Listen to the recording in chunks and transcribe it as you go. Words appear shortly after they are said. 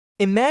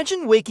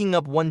Imagine waking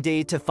up one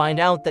day to find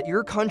out that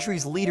your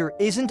country's leader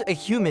isn't a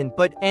human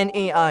but an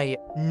AI.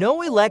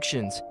 No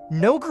elections,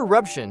 no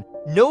corruption,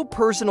 no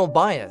personal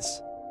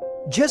bias.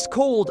 Just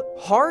cold,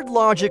 hard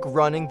logic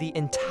running the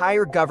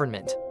entire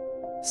government.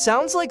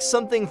 Sounds like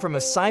something from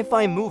a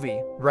sci-fi movie,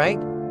 right?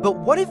 But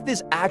what if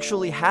this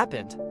actually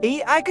happened?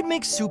 AI could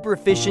make super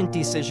efficient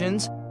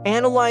decisions,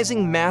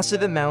 analyzing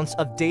massive amounts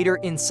of data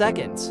in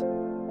seconds.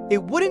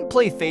 It wouldn't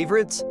play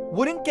favorites,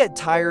 wouldn't get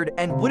tired,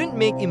 and wouldn't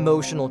make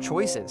emotional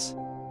choices.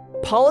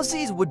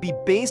 Policies would be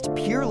based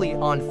purely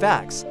on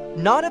facts,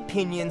 not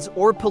opinions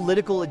or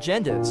political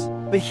agendas.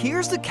 But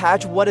here's the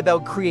catch: what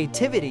about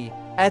creativity,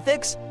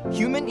 ethics,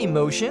 human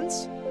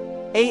emotions?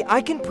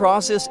 AI can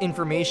process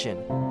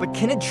information, but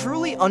can it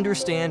truly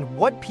understand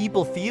what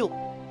people feel?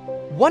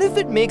 What if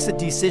it makes a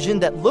decision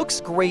that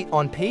looks great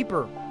on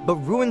paper, but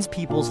ruins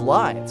people's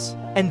lives?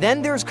 And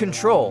then there's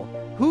control.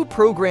 Who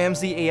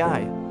programs the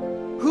AI?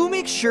 Who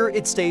makes sure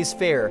it stays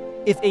fair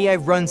if AI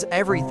runs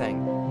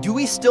everything? Do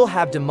we still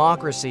have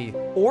democracy,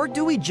 or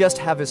do we just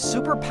have a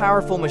super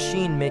powerful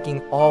machine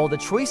making all the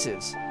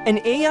choices? An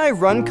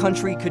AI-run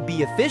country could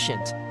be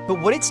efficient,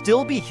 but would it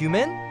still be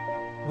human?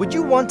 Would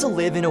you want to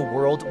live in a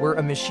world where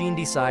a machine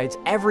decides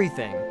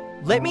everything?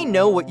 Let me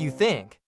know what you think.